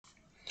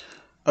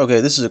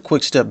Okay, this is a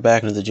quick step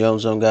back into the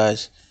Jones Zone,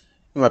 guys.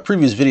 In my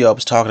previous video, I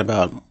was talking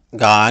about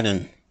God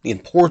and the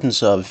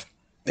importance of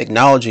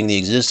acknowledging the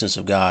existence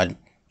of God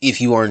if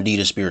you are indeed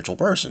a spiritual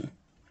person.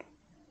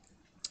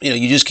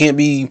 You just can't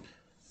be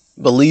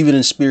believing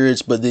in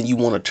spirits, but then you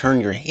want to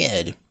turn your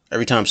head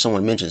every time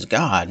someone mentions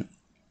God,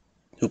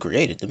 who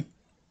created them.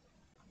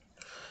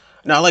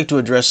 Now, I'd like to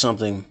address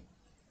something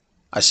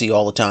I see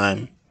all the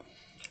time,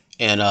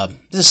 and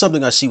this is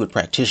something I see with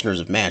practitioners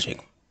of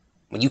magic.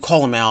 When you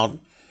call them out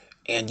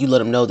and you let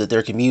them know that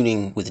they're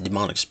communing with the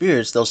demonic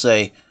spirits, they'll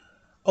say,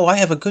 "Oh, I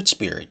have a good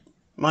spirit.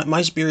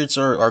 My spirits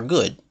are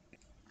good."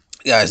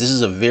 Guys, this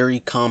is a very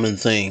common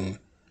thing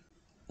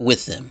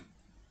with them.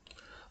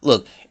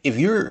 Look, if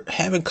you're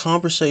having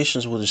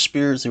conversations with a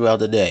spirit throughout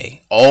the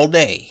day, all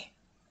day,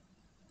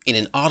 in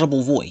an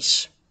audible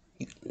voice,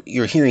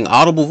 you're hearing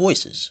audible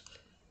voices,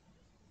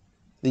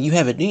 then you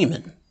have a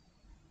demon.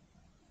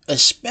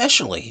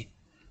 Especially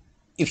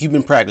if you've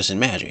been practicing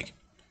magic.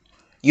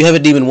 You have a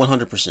demon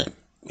 100%.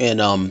 And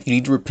you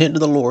need to repent to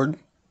the Lord,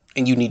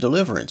 and you need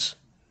deliverance.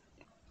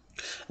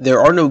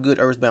 There are no good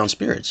earthbound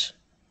spirits.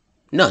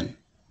 None.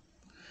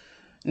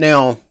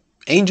 Now,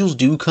 angels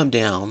do come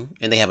down,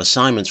 and they have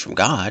assignments from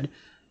God.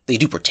 They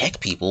do protect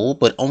people,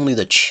 but only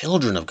the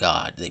children of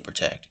God they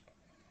protect.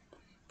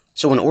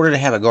 So in order to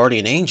have a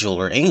guardian angel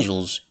or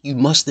angels, you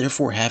must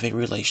therefore have a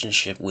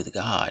relationship with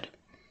God.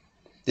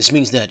 This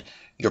means that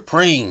you're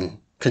praying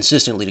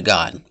consistently to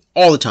God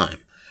all the time.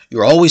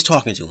 You're always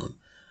talking to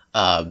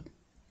Him.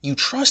 You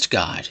trust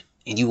God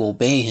and you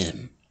obey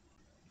Him.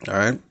 All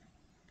right?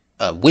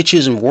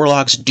 Witches and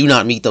warlocks do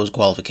not meet those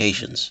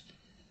qualifications.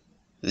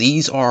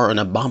 These are an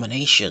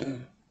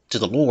abomination to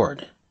the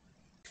Lord.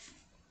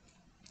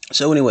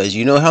 So anyways,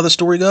 you know how the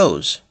story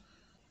goes.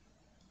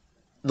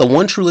 The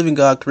one true living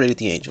God created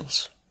the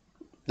angels.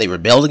 They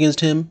rebelled against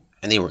Him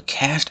and they were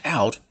cast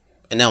out.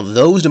 And now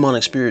those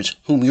demonic spirits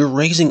whom you're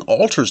raising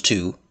altars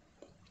to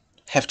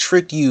have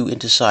tricked you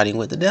into siding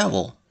with the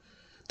devil.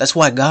 That's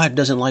why God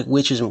doesn't like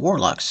witches and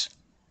warlocks.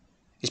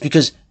 It's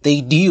because they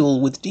deal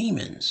with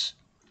demons.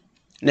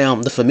 Now,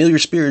 the familiar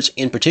spirits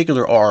in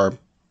particular are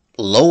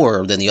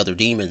lower than the other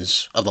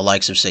demons of the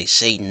likes of, say,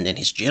 Satan and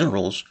his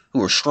generals,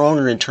 who are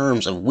stronger in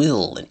terms of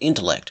will and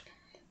intellect.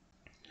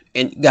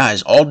 And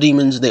guys, all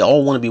demons, they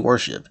all want to be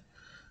worshipped.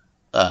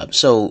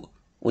 So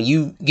when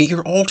you get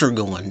your altar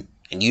going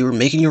and you're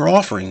making your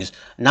offerings,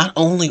 not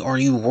only are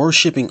you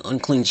worshiping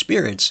unclean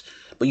spirits,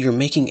 but you're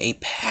making a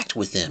pact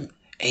with them,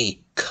 a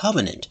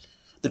covenant,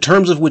 the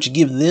terms of which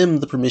give them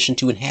the permission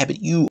to inhabit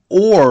you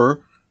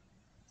or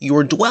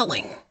your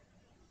dwelling.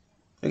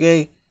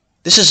 Okay?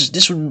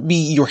 This would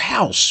be your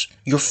house,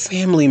 your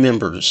family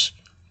members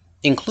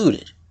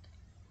included.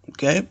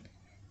 Okay?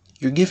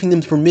 You're giving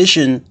them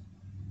permission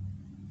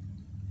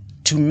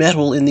to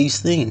meddle in these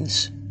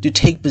things, to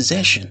take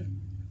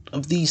possession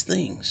of these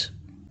things.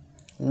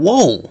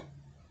 Woe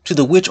to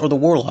the witch or the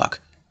warlock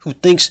who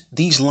thinks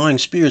these lying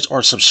spirits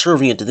are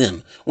subservient to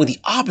them, when the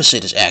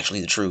opposite is actually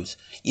the truth.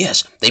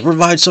 Yes, they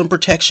provide some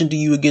protection to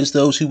you against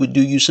those who would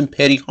do you some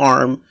petty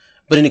harm,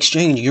 but in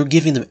exchange, you're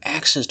giving them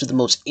access to the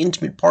most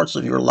intimate parts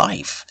of your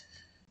life.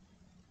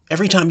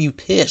 Every time you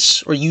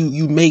piss or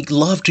you make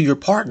love to your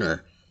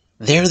partner,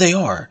 there they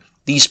are,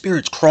 these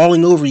spirits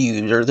crawling over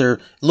you,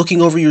 they're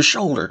looking over your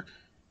shoulder,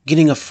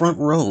 getting a front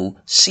row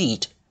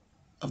seat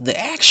of the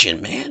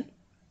action, man.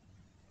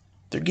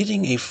 They're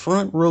getting a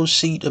front row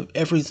seat of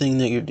everything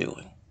that you're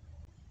doing.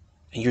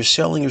 And you're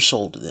selling your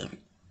soul to them.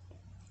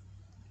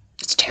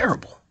 It's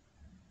terrible.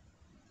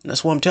 And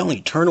that's why I'm telling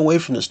you, turn away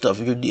from this stuff.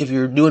 If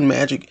you're doing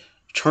magic,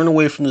 turn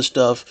away from this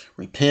stuff.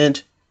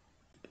 Repent.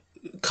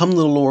 Come to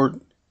the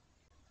Lord.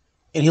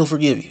 And He'll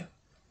forgive you.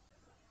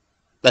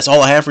 That's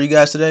all I have for you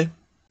guys today.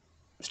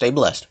 Stay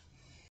blessed.